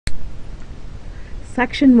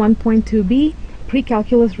Section 1.2b,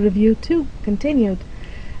 Pre-Calculus Review 2, continued.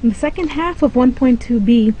 In the second half of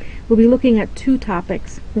 1.2b, we'll be looking at two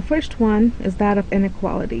topics. The first one is that of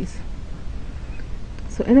inequalities.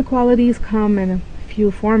 So inequalities come in a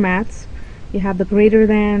few formats. You have the greater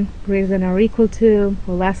than or equal to,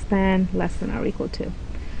 less than or equal to.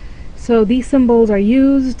 So these symbols are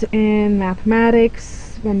used in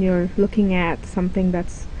mathematics when you're looking at something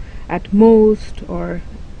that's at most or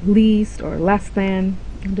least or less than,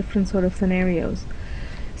 different sort of scenarios.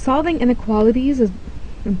 Solving inequalities is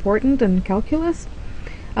important in calculus.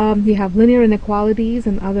 You have linear inequalities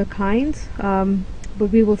and other kinds, but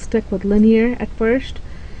we will stick with linear at first.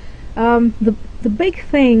 The big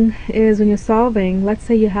thing is when you're solving, let's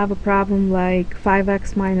say you have a problem like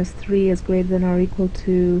 5x minus 3 is greater than or equal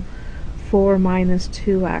to 4 minus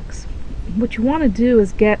 2x. What you want to do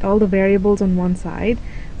is get all the variables on one side.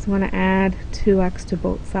 So you want to add 2x to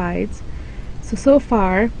both sides. So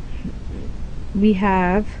far we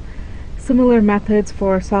have similar methods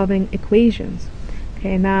for solving equations.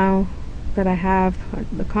 Okay, now that I have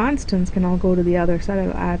the constants can all go to the other side.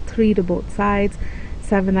 I'll add 3 to both sides.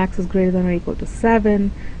 7x is greater than or equal to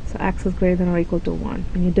 7, so x is greater than or equal to 1.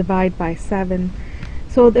 And you divide by 7.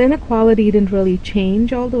 So the inequality didn't really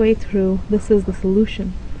change all the way through. This is the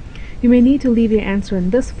solution. You may need to leave your answer in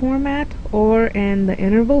this format or in the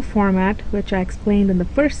interval format, which I explained in the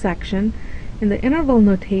first section. In the interval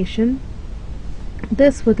notation,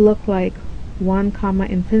 this would look like 1 comma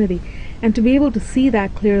infinity. And to be able to see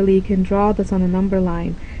that clearly, you can draw this on a number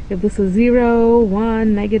line. If this is 0,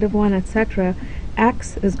 1, -1, etc.,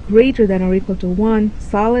 x is greater than or equal to 1,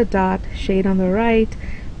 solid dot, shade on the right,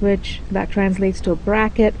 which that translates to a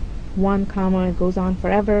bracket, 1 comma, it goes on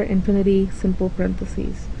forever, infinity, simple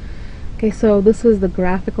parentheses. Okay, so this is the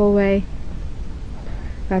graphical way.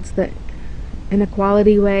 That's the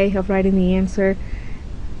inequality way of writing the answer,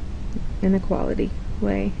 inequality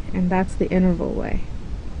way, and that's the interval way.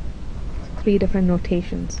 3 different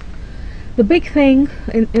notations. The big thing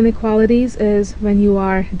in inequalities is when you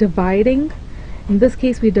are dividing. In this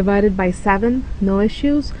case we divided by 7, no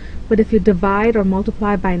issues, but if you divide or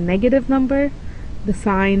multiply by a negative number, the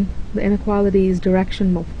sign, the inequality's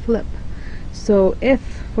direction will flip. So if,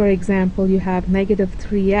 for example, you have negative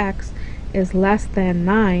 3x is less than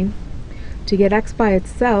 9, to get x by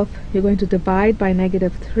itself, you're going to divide by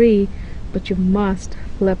negative 3, but you must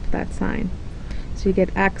flip that sign. So you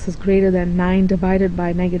get x is greater than 9 divided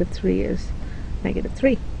by negative 3 is negative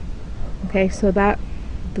 3. Okay, so that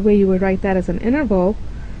the way you would write that as an interval,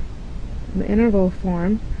 the interval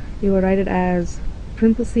form, you would write it as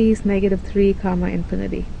parentheses negative 3 comma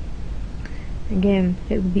infinity. Again,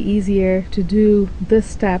 it would be easier to do this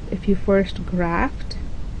step if you first graphed.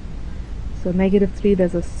 So negative 3,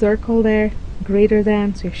 there's a circle there, greater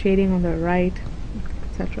than, so you're shading on the right,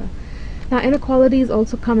 etc. Now inequalities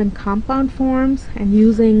also come in compound forms, and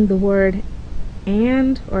using the word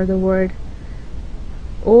and or the word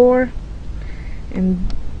or,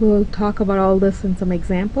 and we'll talk about all this in some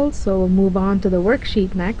examples, so we'll move on to the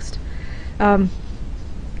worksheet next.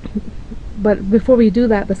 But before we do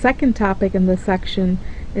that, the second topic in this section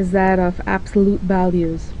is that of absolute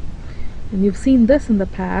values. And you've seen this in the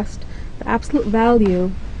past. The absolute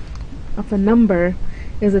value of a number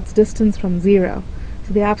is its distance from 0.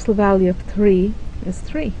 So the absolute value of 3 is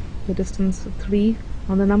 3. The distance of 3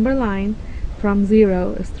 on the number line from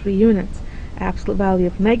 0 is 3 units. Absolute value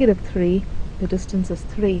of negative 3, the distance is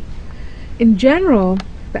 3. In general,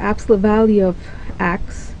 the absolute value of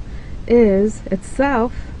x is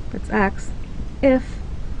itself, it's x, if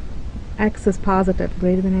x is positive,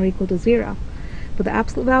 greater than or equal to 0. But the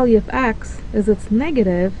absolute value of x is its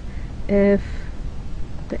negative if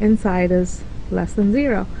the inside is less than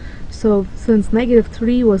 0. So since negative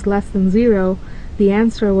 3 was less than 0, the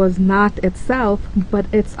answer was not itself, but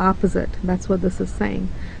its opposite. That's what this is saying.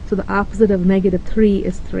 So the opposite of negative 3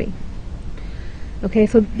 is 3. Okay,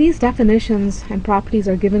 so these definitions and properties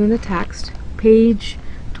are given in the text. Page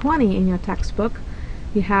 20 in your textbook.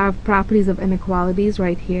 You have properties of inequalities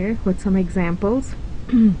right here with some examples.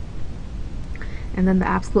 And then the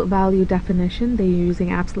absolute value definition, they're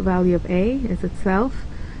using absolute value of a is itself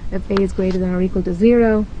if a is greater than or equal to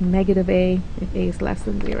 0, negative a if a is less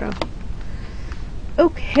than 0.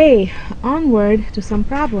 Okay, onward to some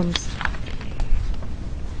problems.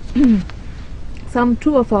 Some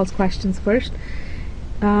true or false questions first.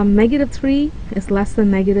 Negative 3 is less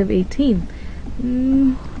than negative 18.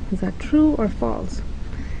 Is that true or false?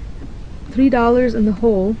 $3 in the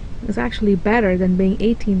hole is actually better than being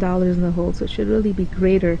 $18 in the hole, so it should really be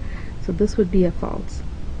greater. So this would be a false.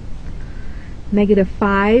 Negative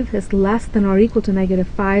 5 is less than or equal to negative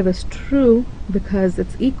 5 is true because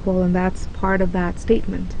it's equal, and that's part of that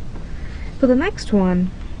statement. For the next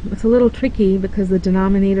one, it's a little tricky because the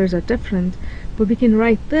denominators are different, but we can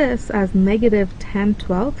write this as negative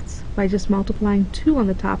 10/12 by just multiplying 2 on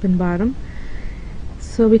the top and bottom.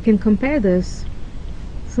 So we can compare this.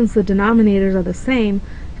 Since the denominators are the same,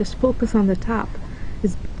 just focus on the top.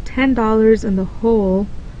 Is $10 in the whole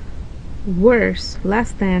worse,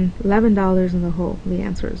 less than $11 in the whole? The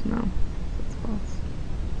answer is no. It's false.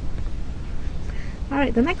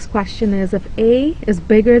 Alright, the next question is, if A is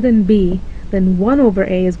bigger than B, then 1 over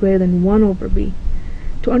A is greater than 1 over B.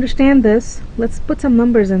 To understand this, let's put some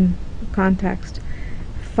numbers in context.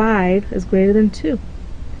 5 is greater than 2,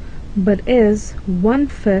 but is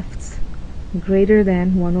 1/5 greater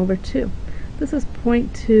than 1 over 2. This is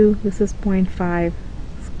 0.2, this is 0.5.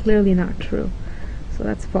 It's clearly not true, so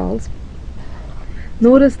that's false.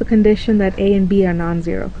 Notice the condition that A and B are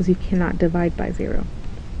non-zero, because you cannot divide by 0.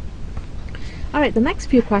 Alright, the next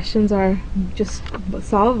few questions are just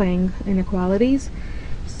solving inequalities.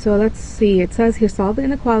 So let's see, it says here, solve the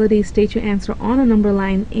inequality, state your answer on a number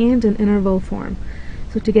line and in interval form.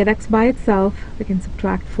 So to get x by itself, we can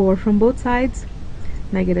subtract 4 from both sides.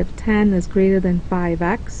 Negative 10 is greater than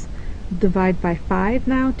 5x. Divide by 5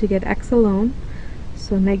 now to get x alone.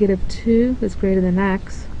 So negative 2 is greater than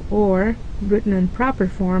x, or written in proper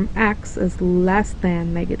form, x is less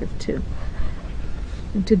than negative 2.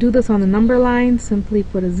 And to do this on the number line, simply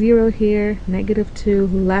put a 0 here, negative 2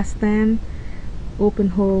 less than, open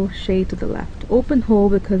hole, shade to the left. Open hole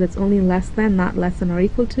because it's only less than, not less than or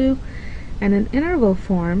equal to. And in interval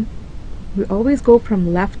form, we always go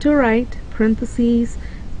from left to right, parentheses,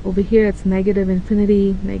 over here it's negative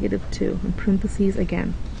infinity, negative 2, and parentheses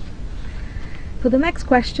again. For the next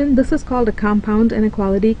question, this is called a compound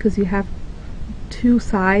inequality because you have two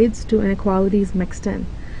sides, two inequalities mixed in.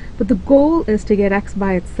 But the goal is to get x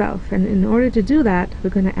by itself, and in order to do that, we're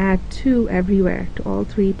going to add 2 everywhere to all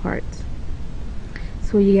 3 parts.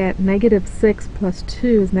 So you get negative 6 plus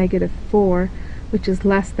 2 is negative 4, which is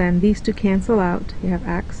less than, these two cancel out, you have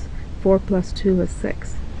x, 4 plus 2 is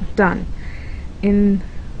 6. Done. In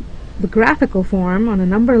the graphical form, on a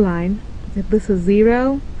number line, if this is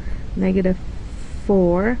 0, negative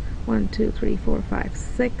 4, 1, 2, 3, 4, 5,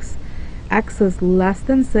 6, x is less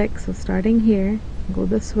than 6, so starting here, go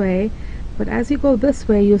this way, but as you go this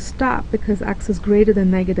way, you stop because x is greater than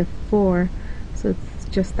negative 4, so it's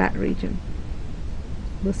just that region.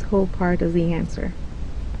 This whole part is the answer.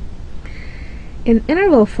 In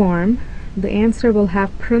interval form, the answer will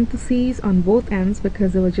have parentheses on both ends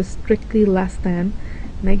because it was just strictly less than,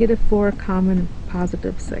 negative 4 common,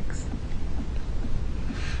 positive 6.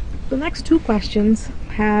 The next 2 questions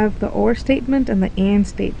have the or statement and the and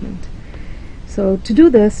statement. So to do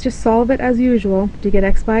this, just solve it as usual. To get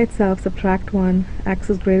x by itself, subtract 1, x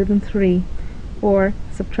is greater than 3, or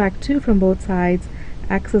subtract 2 from both sides,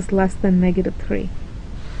 x is less than negative 3.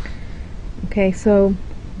 Okay, so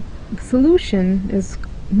the solution is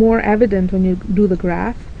more evident when you do the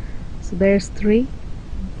graph. So there's 3,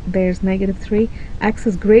 there's negative 3, x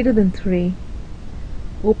is greater than 3,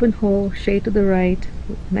 open hole, shade to the right,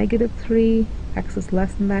 negative 3, x is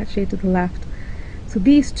less than that, shade to the left. So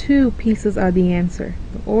these 2 pieces are the answer.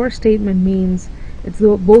 The or statement means it's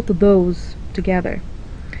both of those together.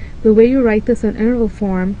 The way you write this in interval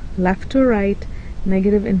form, left to right,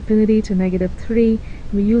 negative infinity to negative 3,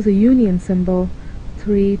 we use a union symbol,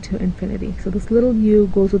 3 to infinity. So this little u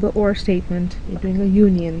goes with the or statement. You're doing a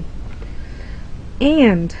union.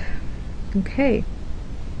 And, okay,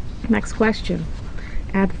 next question.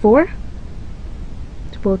 Add 4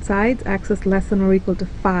 to both sides, x is less than or equal to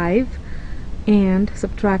 5, and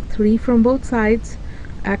subtract 3 from both sides,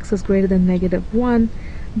 x is greater than negative 1.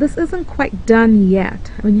 This isn't quite done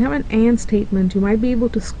yet. When you have an and statement, you might be able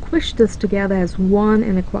to squish this together as one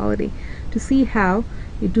inequality. To see how,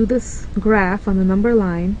 you do this graph on the number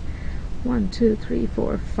line, 1, 2, 3,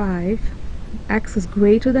 4, 5, x is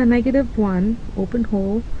greater than negative 1, open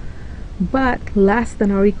hole, but less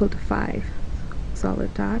than or equal to 5,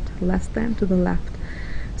 solid dot, less than to the left.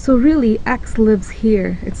 So really, x lives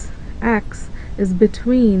here. It's x is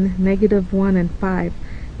between negative 1 and 5.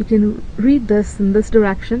 You can read this in this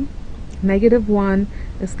direction. Negative 1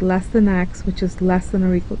 is less than x, which is less than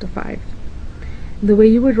or equal to 5. The way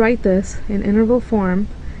you would write this in interval form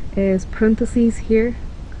is parentheses here,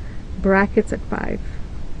 brackets at 5.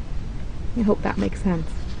 I hope that makes sense.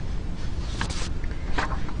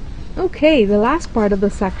 Okay, the last part of the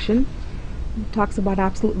section talks about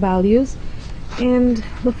absolute values, and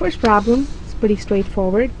the first problem is pretty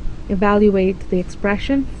straightforward. Evaluate the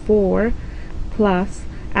expression 4 plus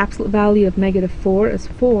Absolute value of -4 is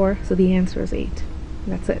 4, so the answer is 8.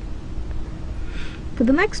 That's it. For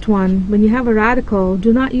the next one, when you have a radical,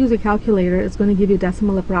 do not use a calculator. It's going to give you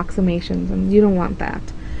decimal approximations, and you don't want that.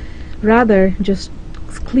 Rather, just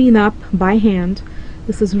clean up by hand.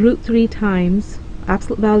 This is √3 times.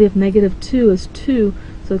 Absolute value of -2 is 2,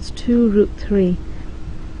 so it's 2√3.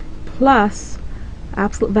 Plus,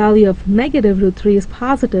 absolute value of -√3 is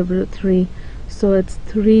positive √3, so it's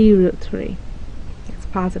 3√3. It's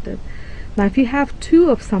positive. Now if you have 2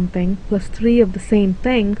 of something plus 3 of the same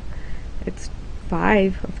thing, it's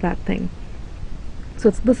 5 of that thing. So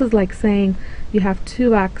this is like saying you have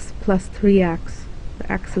 2x plus 3x.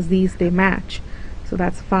 The x's, these, they match. So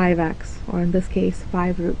that's 5x, or in this case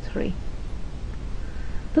 5√3.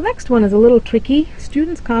 The next one is a little tricky.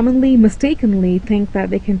 Students commonly, mistakenly, think that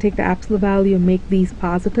they can take the absolute value and make these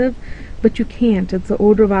positive, but you can't. It's the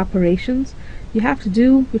order of operations. You have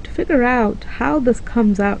to figure out how this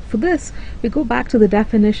comes out. For this, we go back to the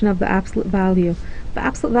definition of the absolute value. The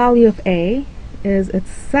absolute value of A is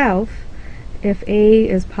itself if A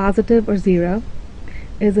is positive or 0,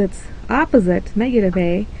 is its opposite,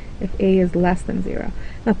 -A, if A is less than 0.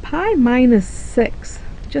 Now pi minus 6,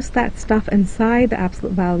 just that stuff inside the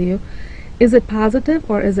absolute value, is it positive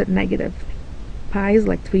or is it negative? Pi is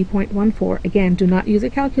like 3.14. Again, do not use a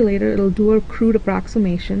calculator. It'll do a crude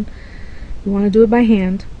approximation. You want to do it by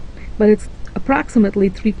hand, but it's approximately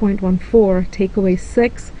 3.14. Take away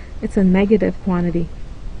 6, it's a negative quantity.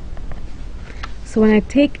 So when I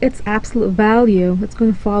take its absolute value, it's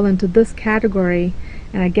going to fall into this category,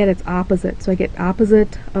 and I get its opposite. So I get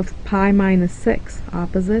opposite of pi minus 6.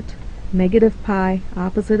 Opposite, negative pi,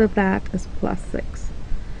 opposite of that is plus 6.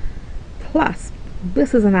 Plus,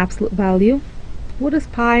 this is an absolute value. What is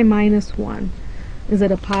pi minus 1? Is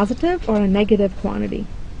it a positive or a negative quantity?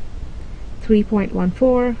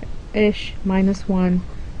 3.14-ish minus 1,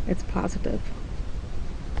 it's positive.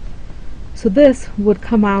 So this would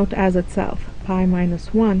come out as itself, pi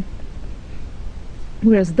minus 1,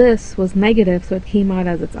 whereas this was negative, so it came out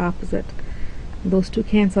as its opposite. Those two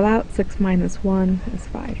cancel out. 6 minus 1 is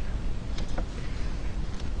 5.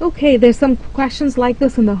 Okay, there's some questions like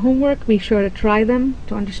this in the homework. Be sure to try them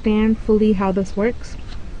to understand fully how this works.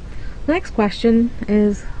 The next question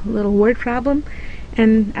is a little word problem.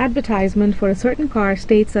 An advertisement for a certain car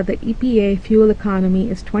states that the EPA fuel economy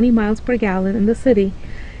is 20 miles per gallon in the city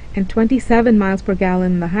and 27 miles per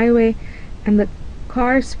gallon in the highway, and the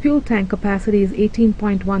car's fuel tank capacity is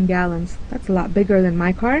 18.1 gallons. That's a lot bigger than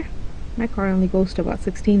my car. My car only goes to about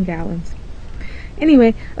 16 gallons.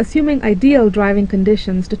 Anyway, assuming ideal driving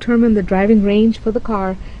conditions, determine the driving range for the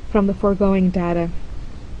car from the foregoing data.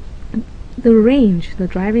 The range, the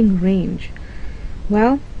driving range.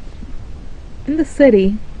 Well, in the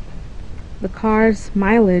city, the car's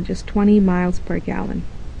mileage is 20 miles per gallon.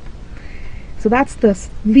 So that's the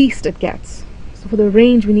least it gets. So for the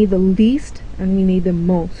range, we need the least and we need the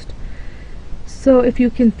most. So if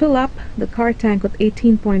you can fill up the car tank with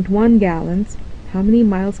 18.1 gallons, how many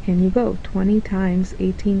miles can you go? 20 times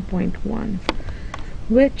 18.1,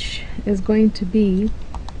 which is going to be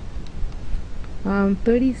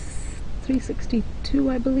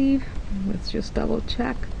 362, I believe. Let's just double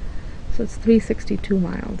check. So it's 362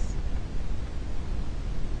 miles.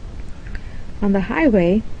 On the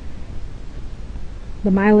highway,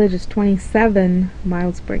 the mileage is 27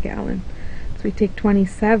 miles per gallon. So we take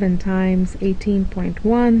 27 times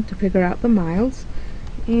 18.1 to figure out the miles.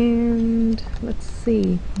 And let's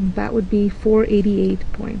see, that would be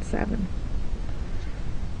 488.7.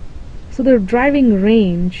 So the driving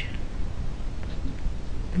range,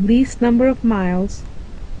 least number of miles,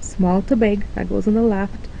 small to big, that goes on the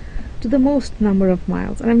left, to the most number of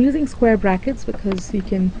miles. And I'm using square brackets because you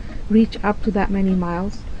can reach up to that many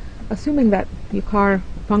miles, assuming that your car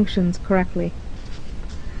functions correctly.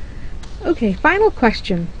 Okay, final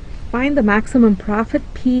question. Find the maximum profit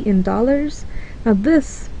P in dollars. Now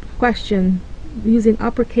this question, using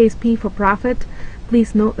uppercase P for profit,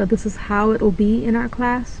 please note that this is how it will be in our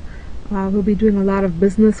class. We'll be doing a lot of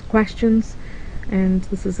business questions, and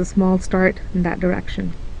this is a small start in that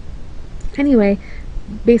direction. Anyway,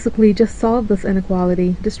 basically just solve this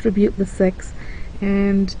inequality, distribute the 6,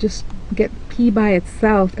 and just get P by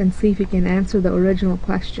itself and see if you can answer the original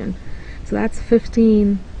question. So that's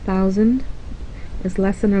 15,000 is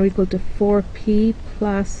less than or equal to 4P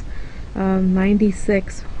plus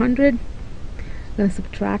 9,600. I'm going to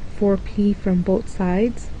subtract 4P from both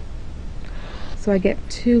sides. So I get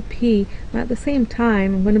 2P. Now at the same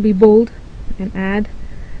time, I'm going to be bold and add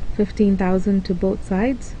 15,000 to both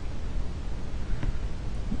sides.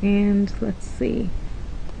 And let's see.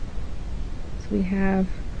 So we have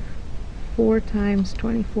 4 times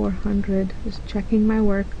 2,400, just checking my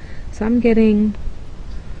work. So I'm getting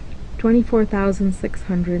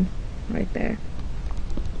 24,600 right there.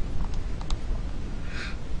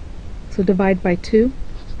 So divide by 2,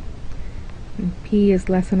 and P is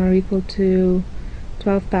less than or equal to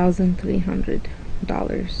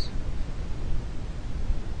 $12,300.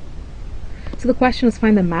 So the question is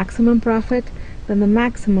find the maximum profit. Then the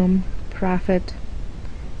maximum profit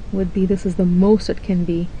would be, this is the most it can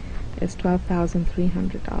be, is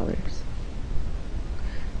 $12,300.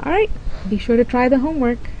 Alright, be sure to try the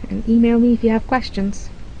homework and email me if you have questions.